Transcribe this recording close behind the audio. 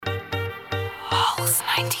Pulse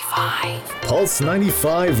 95. Pulse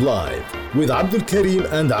 95 Live with Abdul Karim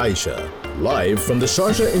and Aisha. Live from the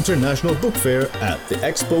Sharjah International Book Fair at the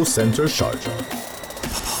Expo Center, Sharjah.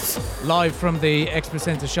 Live from the Expo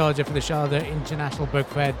Center Sharjah for the Sharjah International Book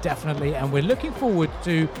Fair, definitely. And we're looking forward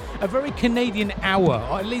to a very Canadian hour,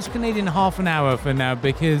 or at least Canadian half an hour for now,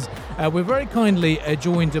 because we're very kindly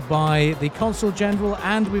joined by the Consul General,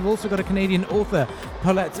 and we've also got a Canadian author,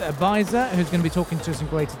 Paulette Buizer, who's going to be talking to us in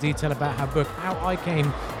greater detail about her book, How I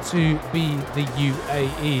Came to Be the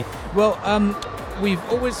UAE. Well, we've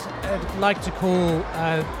always liked to call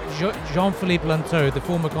Jean-Philippe Lanteau, the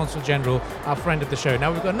former Consul General, our friend of the show.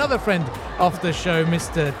 Now we've got another friend of the show,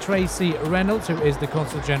 Mr. Tracy Reynolds, who is the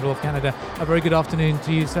Consul General of Canada. A very good afternoon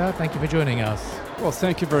to you, sir. Thank you for joining us. Well,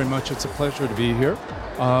 thank you very much. It's a pleasure to be here.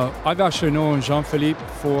 I've actually known Jean-Philippe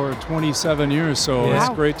for 27 years, so It's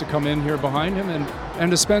great to come in here behind him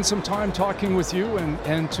and to spend some time talking with you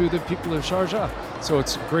and to the people of Sharjah. So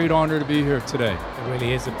it's a great honor to be here today. It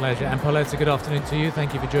really is a pleasure. And Paulette, a good afternoon to you.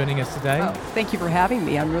 Thank you for joining us today. Oh, thank you for having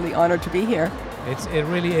me. I'm really honored to be here. It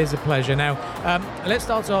really is a pleasure. Now, let's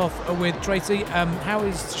start off with Tracy. How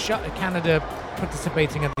is Canada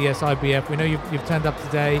participating at the SIBF? We know you've turned up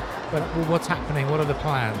today, but what's happening? What are the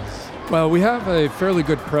plans? Well, we have a fairly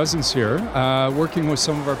good presence here. Working with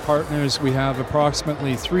some of our partners, we have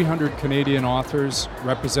approximately 300 Canadian authors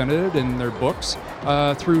represented in their books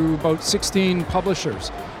through about 16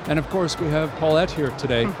 publishers. And of course, we have Paulette here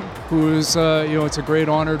today, who is, it's a great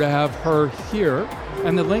honor to have her here.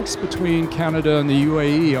 And the links between Canada and the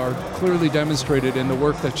UAE are clearly demonstrated in the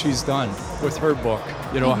work that she's done with her book.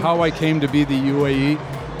 How I Came to Be the UAE.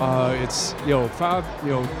 It's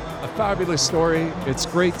a fabulous story. It's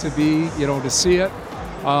great to be, to see it.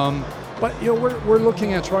 But we're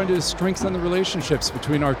looking at trying to strengthen the relationships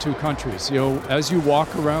between our two countries. As you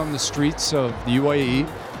walk around the streets of the UAE,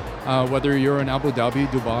 whether you're in Abu Dhabi,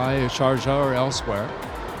 Dubai, Sharjah, or elsewhere,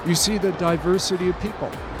 you see the diversity of people,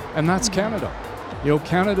 and that's Canada.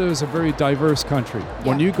 Canada is a very diverse country.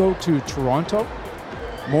 When you go to Toronto,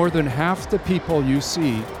 more than half the people you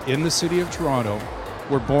see in the city of Toronto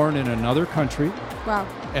were born in another country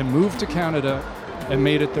and moved to Canada and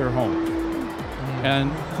made it their home.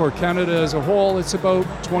 And for Canada as a whole, it's about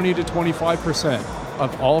 20 to 25%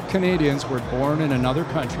 of all Canadians were born in another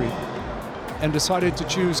country and decided to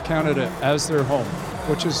choose Canada as their home,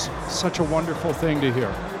 which is such a wonderful thing to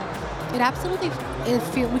hear. It absolutely,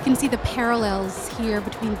 we can see the parallels here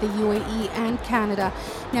between the UAE and Canada.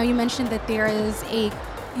 Now, you mentioned that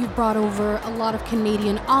you've brought over a lot of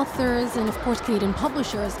Canadian authors and, of course, Canadian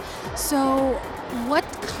publishers. So what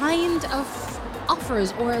kind of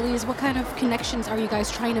offers, or at least what kind of connections are you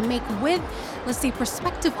guys trying to make with, let's say,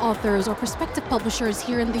 prospective authors or prospective publishers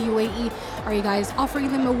here in the UAE? Are you guys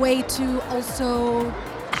offering them a way to also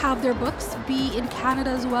have their books be in Canada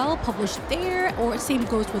as well, published there, or same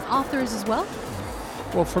goes with authors as well?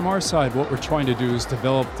 Well, from our side, what we're trying to do is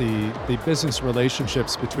develop the business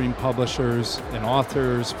relationships between publishers and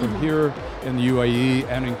authors from here in the UAE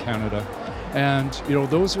and in Canada. And,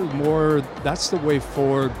 that's the way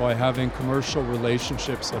forward, by having commercial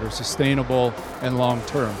relationships that are sustainable and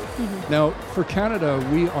long-term. Now, for Canada,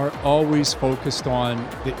 we are always focused on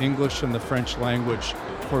the English and the French language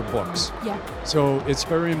for books. So it's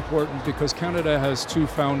very important because Canada has two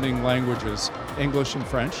founding languages, English and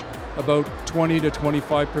French. About 20 to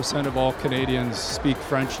 25% of all Canadians speak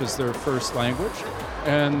French as their first language,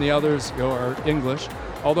 and the others are English.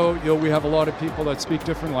 Although we have a lot of people that speak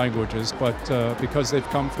different languages, but because they've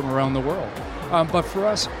come from around the world. But for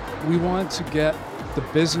us, we want to get the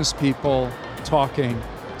business people talking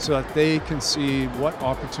so that they can see what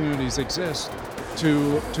opportunities exist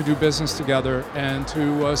to do business together and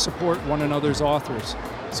to support one another's authors.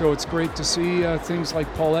 So it's great to see things like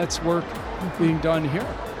Paulette's work being done here.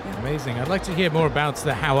 Amazing. I'd like to hear more about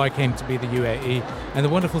How I Came to Be the UAE and the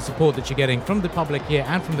wonderful support that you're getting from the public here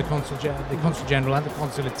and from the Consul General and the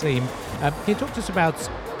consulate team. Can you talk to us about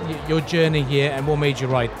your journey here and what made you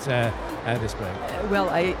write this book?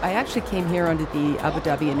 Well, I actually came here under the Abu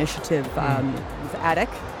Dhabi initiative with ADIC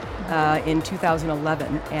in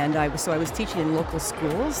 2011, and I was teaching in local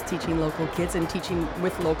schools, teaching local kids, and teaching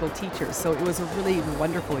with local teachers. So it was a really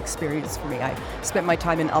wonderful experience for me. I spent my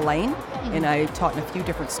time in Alain, and I taught in a few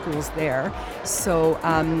different schools there. So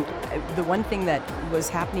the one thing that was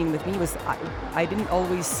happening with me was I didn't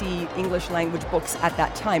always see English language books at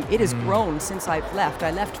that time. It has grown since I've left.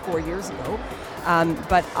 I left 4 years ago,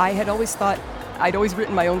 but I had always thought, I'd always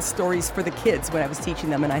written my own stories for the kids when I was teaching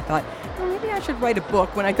them, and I thought, maybe I should write a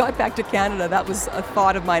book. When I got back to Canada, that was a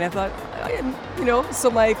thought of mine. I thought, so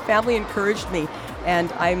my family encouraged me.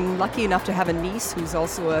 And I'm lucky enough to have a niece who's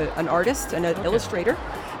also an artist and an illustrator.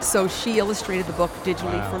 So she illustrated the book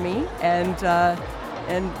digitally for me, and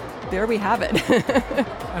there we have it.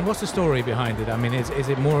 And what's the story behind it? I mean, is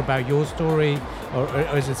it more about your story,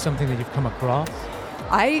 or is it something that you've come across?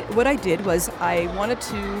 What I did was I wanted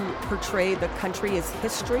to portray the country as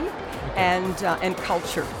history and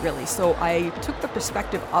culture, really. So I took the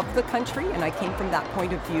perspective of the country, and I came from that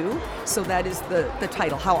point of view. So that is the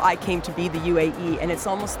title, How I Came to Be the UAE. And it's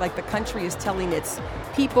almost like the country is telling its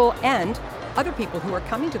people and other people who are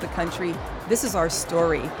coming to the country, this is our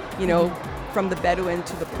story, you know, from the Bedouin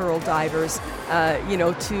to the pearl divers,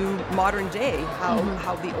 to modern day,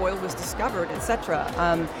 how the oil was discovered, etc.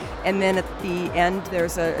 And then at the end,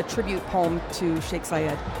 there's a tribute poem to Sheikh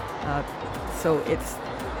Zayed. So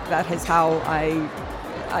that is how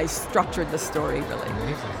I structured the story, really.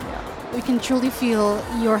 Yeah. We can truly feel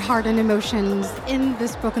your heart and emotions in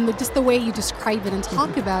this book, and just the way you describe it and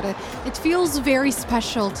talk about it. It feels very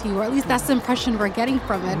special to you, or at least that's the impression we're getting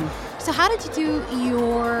from it. So how did you do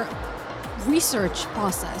your research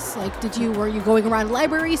process? Like, were you going around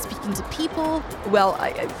libraries, speaking to people? Well,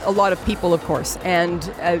 a lot of people, of course, and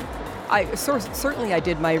certainly I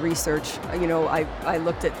did my research. I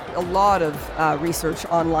looked at a lot of research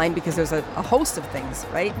online because there's a host of things,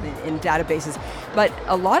 right, in databases. But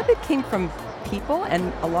a lot of it came from people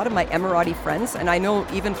and a lot of my Emirati friends, and I know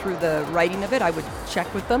even through the writing of it, I would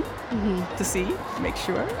check with them to make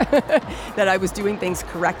sure that I was doing things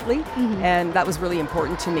correctly, and that was really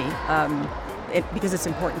important to me because it's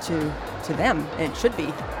important to them, and it should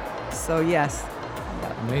be. So yes.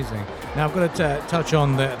 Amazing. Now I've got to touch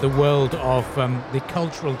on the world of the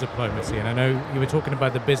cultural diplomacy, and I know you were talking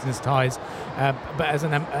about the business ties, but as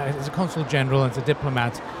a consul general and as a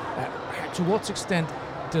diplomat, to what extent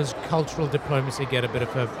does cultural diplomacy get a bit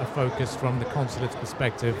of a focus from the consulate's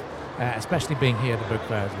perspective, especially being here at the book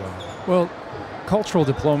fair as well? Well, cultural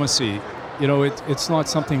diplomacy, it's not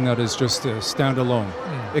something that is just a standalone.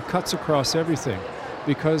 It cuts across everything,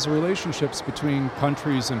 because relationships between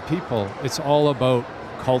countries and people, it's all about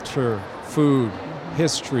culture, food,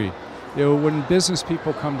 history. When business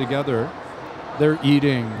people come together, they're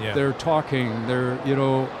eating, they're talking,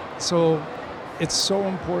 so it's so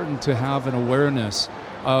important to have an awareness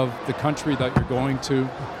of the country that you're going to,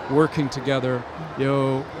 working together.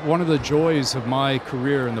 One of the joys of my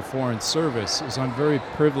career in the Foreign Service is I'm very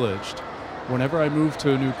privileged whenever I move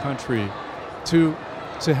to a new country to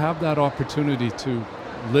have that opportunity to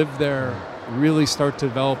live there, really start to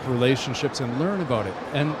develop relationships and learn about it,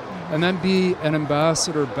 and then be an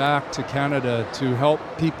ambassador back to Canada to help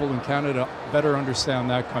people in Canada better understand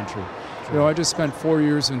that country. I just spent 4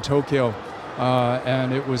 years in Tokyo,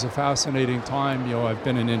 and it was a fascinating time. I've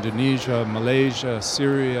been in Indonesia, Malaysia,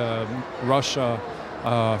 Syria, Russia,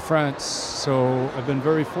 France, so I've been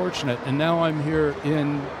very fortunate, and now I'm here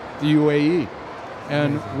in the UAE.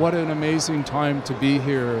 And what an amazing time to be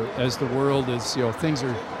here as the world is, things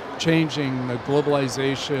are changing, the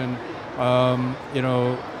globalization,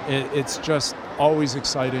 it's just always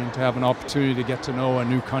exciting to have an opportunity to get to know a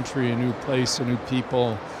new country, a new place, a new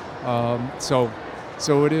people.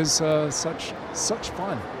 So it is such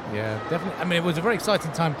fun. Yeah, definitely. I mean, it was a very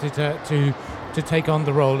exciting time to take on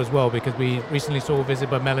the role as well, because we recently saw a visit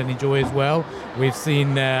by Melanie Joy as well. We've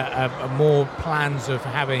seen more plans of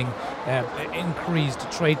having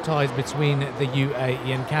increased trade ties between the UAE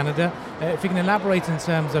and Canada. If you can elaborate in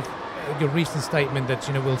terms of your recent statement that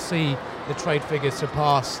we'll see the trade figures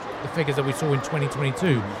surpass the figures that we saw in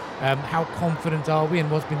 2022. How confident are we, and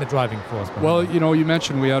what's been the driving force? Well, you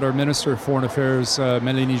mentioned we had our Minister of Foreign Affairs,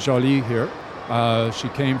 Melanie Joly, here. She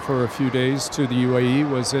came for a few days to the UAE,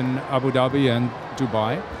 was in Abu Dhabi and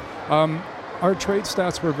Dubai. Our trade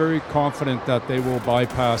stats were very confident that they will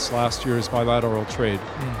bypass last year's bilateral trade.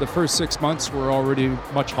 The first 6 months were already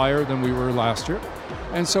much higher than we were last year,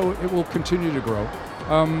 and so it will continue to grow.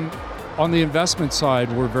 On the investment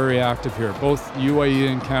side, we're very active here, both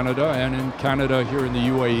UAE and Canada, and in Canada here in the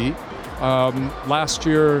UAE. Last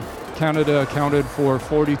year, Canada accounted for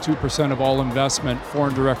 42% of all investment,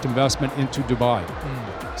 foreign direct investment, into Dubai.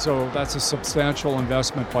 So that's a substantial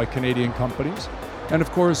investment by Canadian companies. And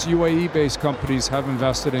of course, UAE-based companies have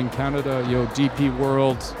invested in Canada. DP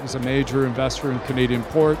World is a major investor in Canadian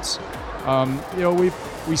ports.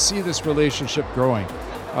 We see this relationship growing.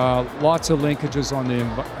 Lots of linkages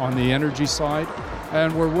on the energy side,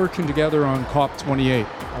 and we're working together on COP28.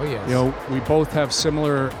 Oh yes. We both have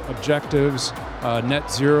similar objectives, net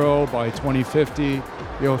zero by 2050.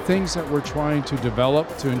 Things that we're trying to develop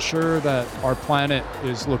to ensure that our planet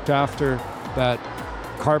is looked after, that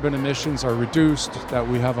carbon emissions are reduced, that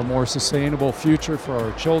we have a more sustainable future for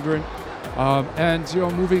our children. and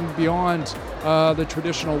moving beyond the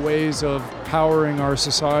traditional ways of powering our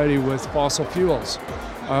society with fossil fuels.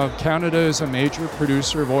 Canada is a major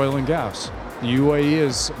producer of oil and gas. The UAE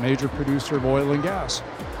is a major producer of oil and gas.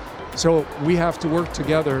 So we have to work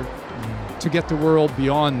together to get the world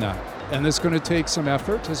beyond that. And it's going to take some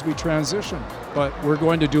effort as we transition, but we're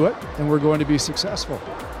going to do it, and we're going to be successful.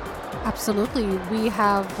 Absolutely. We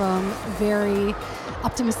have very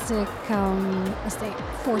optimistic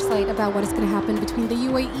foresight about what is going to happen between the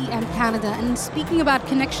UAE and Canada. And speaking about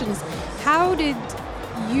connections, how did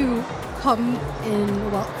you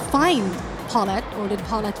find Paulette, or did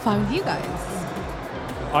Paulette find you guys?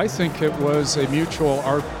 I think it was a mutual.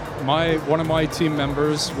 One of my team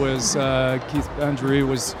members was Keith Andrew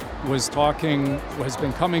has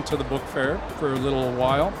been coming to the book fair for a little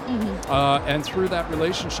while, and through that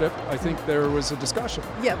relationship, I think there was a discussion.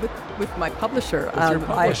 Yeah, with my publisher. With your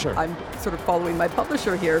publisher. I'm sort of following my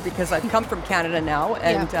publisher here because I've come from Canada now,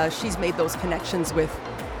 and she's made those connections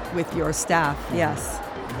with your staff. Yes.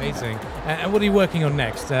 Amazing. And what are you working on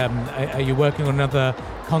next? Are you working on other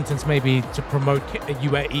contents maybe to promote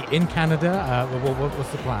UAE in Canada?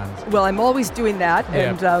 What's the plans? Well, I'm always doing that,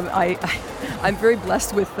 and I'm very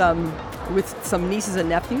blessed with some nieces and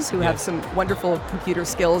nephews who have some wonderful computer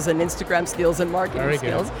skills and Instagram skills and marketing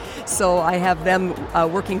skills. So I have them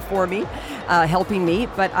working for me, helping me.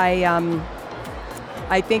 But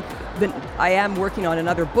I think that I am working on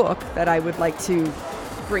another book that I would like to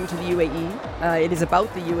bring to the UAE. It is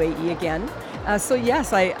about the UAE again. So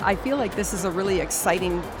yes, I feel like this is a really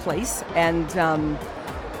exciting place, and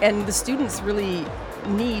the students really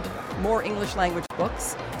need more English language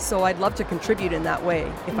books. So I'd love to contribute in that way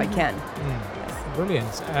if I can.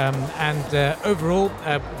 Brilliant. And overall,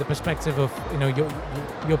 the perspective of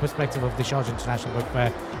your perspective of the Sharjah International Book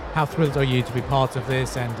Fair, how thrilled are you to be part of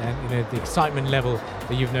this, and the excitement level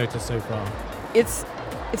that you've noticed so far?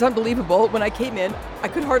 It's unbelievable. When I came in, I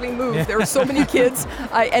could hardly move. There were so many kids,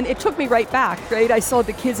 and it took me right back, right? I saw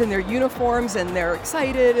the kids in their uniforms, and they're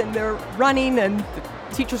excited, and they're running, and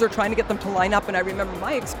the teachers are trying to get them to line up, and I remember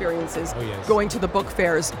my experiences going to the book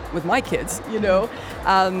fairs with my kids,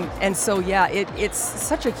 and so, it's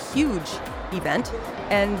such a huge event,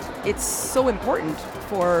 and it's so important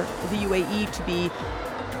for the UAE to be.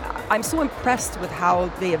 I'm so impressed with how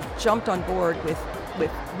they have jumped on board with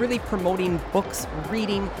really promoting books,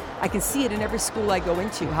 reading. I can see it in every school I go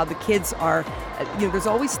into, how the kids are, there's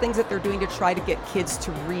always things that they're doing to try to get kids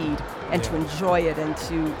to read and to enjoy it and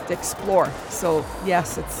to explore. So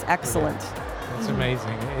yes, it's excellent. It's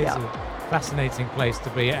amazing. It's a fascinating place to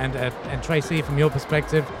be. And Tracy, from your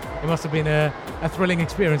perspective, it must have been a thrilling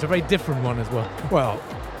experience, a very different one as well. Well,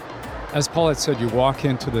 as Paulette said, you walk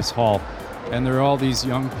into this hall, and there are all these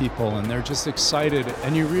young people, and they're just excited,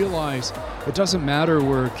 and you realize it doesn't matter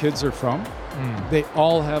where kids are from. They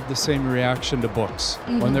all have the same reaction to books.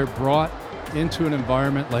 When they're brought into an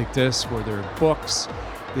environment like this, where there are books,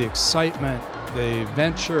 the excitement, the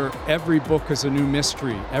adventure, every book is a new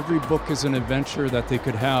mystery. Every book is an adventure that they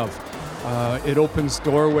could have. It opens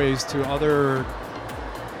doorways to other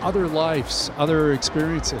lives, other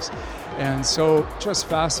experiences. And so just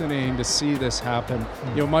fascinating to see this happen.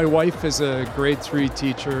 My wife is a grade 3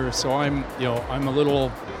 teacher, so I'm a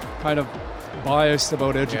little kind of biased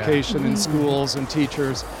about education in schools and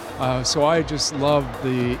teachers. So I just love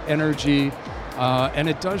the energy. And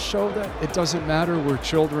it does show that it doesn't matter where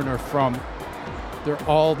children are from. They're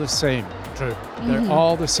all the same. True. They're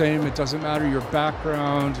all the same. It doesn't matter your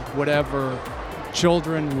background, whatever.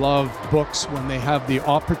 Children love books when they have the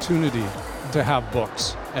opportunity to have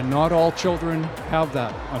books. And not all children have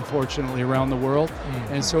that, unfortunately, around the world.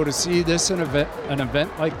 And so to see this an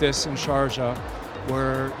event like this in Sharjah,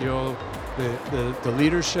 where the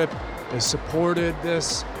leadership has supported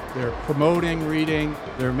this, they're promoting reading,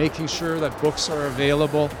 they're making sure that books are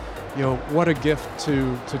available. What a gift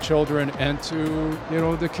to children and to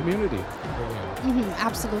the community.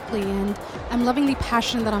 Absolutely, and I'm loving the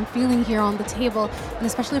passion that I'm feeling here on the table, and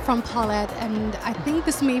especially from Paulette. And I think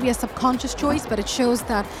this may be a subconscious choice, but it shows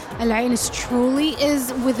that Al-Ain truly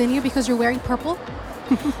is within you because you're wearing purple.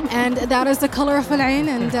 And that is the color of Al-Ain.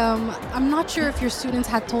 And I'm not sure if your students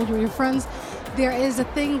had told you, your friends, there is a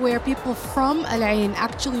thing where people from Al-Ain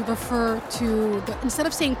actually refer to, instead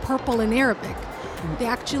of saying purple in Arabic, they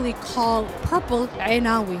actually call purple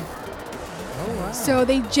Ainawi. So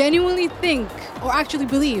they genuinely think, or actually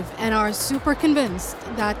believe, and are super convinced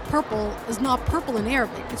that purple is not purple in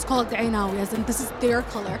Arabic. It's called Ainawi, as in this is their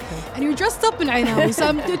color. And you're dressed up in Ainawi.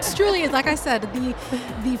 So it's truly, like I said,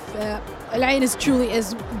 the Al-Ain is truly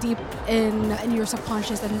is deep in your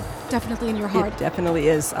subconscious and definitely in your heart. It definitely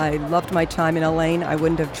is. I loved my time in Al-Ain. I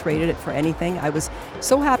wouldn't have traded it for anything. I was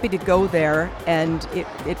so happy to go there, and it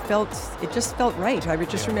just felt right. I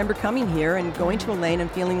just remember coming here and going to Al-Ain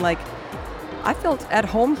and feeling like I felt at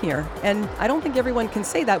home here. And I don't think everyone can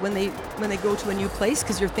say that when they go to a new place,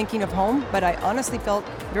 because you're thinking of home, but I honestly felt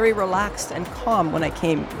very relaxed and calm when I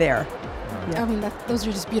came there. Yeah. I mean, those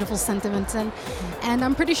are just beautiful sentiments, and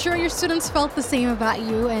I'm pretty sure your students felt the same about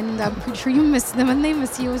you, and I'm pretty sure you miss them and they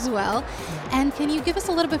miss you as well. And can you give us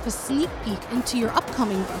a little bit of a sneak peek into your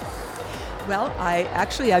upcoming book? Well, I've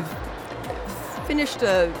finished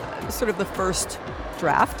sort of the first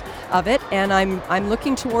draft of it, and I'm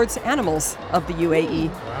looking towards animals of the UAE.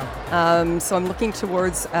 Wow. So I'm looking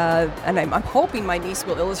towards, and I'm hoping my niece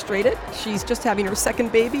will illustrate it. She's just having her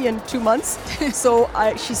second baby in 2 months. So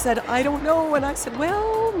she said, I don't know. And I said,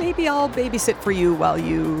 well, maybe I'll babysit for you while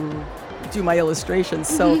you do my illustrations.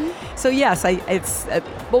 So yes, it's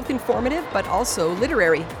both informative, but also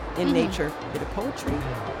literary in nature. A bit of poetry,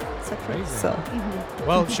 etc. So.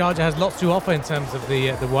 Well, Sharjah has lots to offer in terms of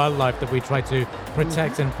the wildlife that we try to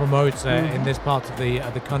protect and promote in this part of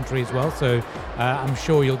the country as well. So I'm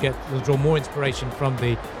sure you'll draw more inspiration from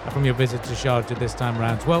your visit to Sharjah this time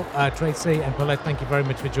around. Well, Tracy and Paulette, thank you very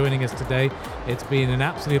much for joining us today. It's been an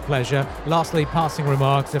absolute pleasure. Lastly, passing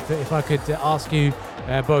remarks. If I could ask you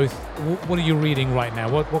both, what are you reading right now?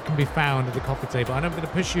 What can be found at the coffee table? I know I'm going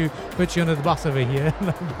to put you under the bus over here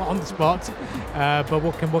on the spot, but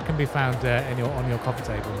what can be found on your coffee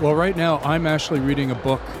table? Well, right now I'm actually reading a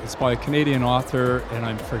book. It's by a Canadian author, and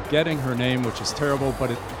I'm forgetting her name, which is terrible,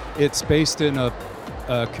 but it's based in a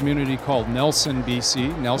community called Nelson,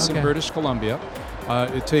 BC, British Columbia.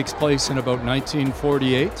 It takes place in about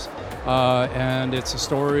 1948. And it's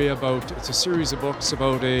a series of books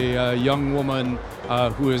about a young woman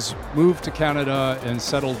who has moved to Canada and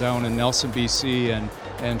settled down in Nelson, BC,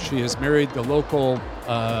 and she has married the local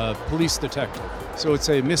police detective. So it's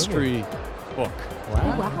a mystery book.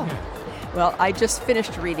 Wow. Wow. Well, I just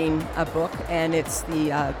finished reading a book, and it's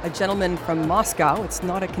a gentleman from Moscow. It's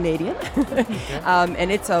not a Canadian.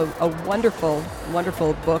 And it's a wonderful,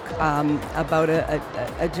 wonderful book about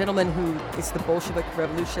a gentleman who is the Bolshevik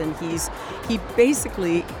Revolution. He's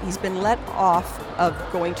been let off of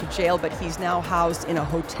going to jail, but he's now housed in a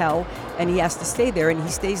hotel, and he has to stay there, and he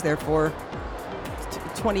stays there for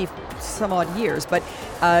 20 some odd years, but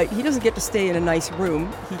he doesn't get to stay in a nice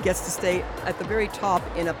room. He gets to stay at the very top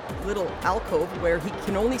in a little alcove where he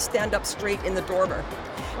can only stand up straight in the dormer.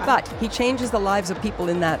 Wow. But he changes the lives of people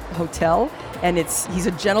in that hotel, and he's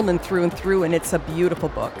a gentleman through and through, and it's a beautiful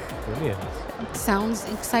book. Brilliant. Sounds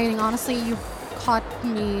exciting. Honestly, you caught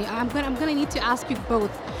me. I'm gonna need to ask you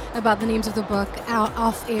both about the names of the book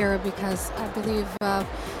off air, because I believe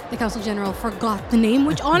the Consul General forgot the name,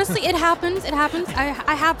 which honestly it happens.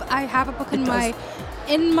 I have a book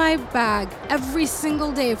in my bag every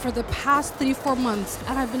single day for the past 3-4 months,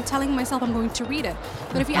 and I've been telling myself I'm going to read it.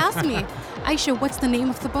 But if you ask me, Aisha, what's the name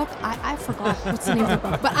of the book? I forgot what's the name of the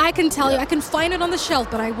book. But I can tell you, I can find it on the shelf,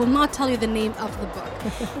 but I will not tell you the name of the book.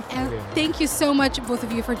 And thank you so much, both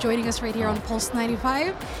of you, for joining us right here on Pulse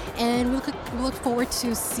 95. And we look forward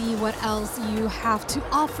to see what else you have to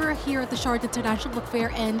offer here at the Sharjah International Book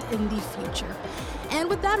Fair and in the future. And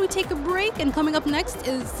with that, we take a break, and coming up next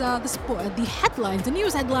is the headlines, the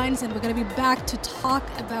news headlines, and we're going to be back to talk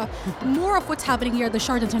about more of what's happening here at the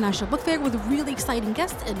Sharjah International Book Fair with really exciting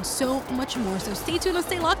guests and so much more. So stay tuned and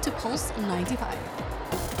stay locked to Pulse 95.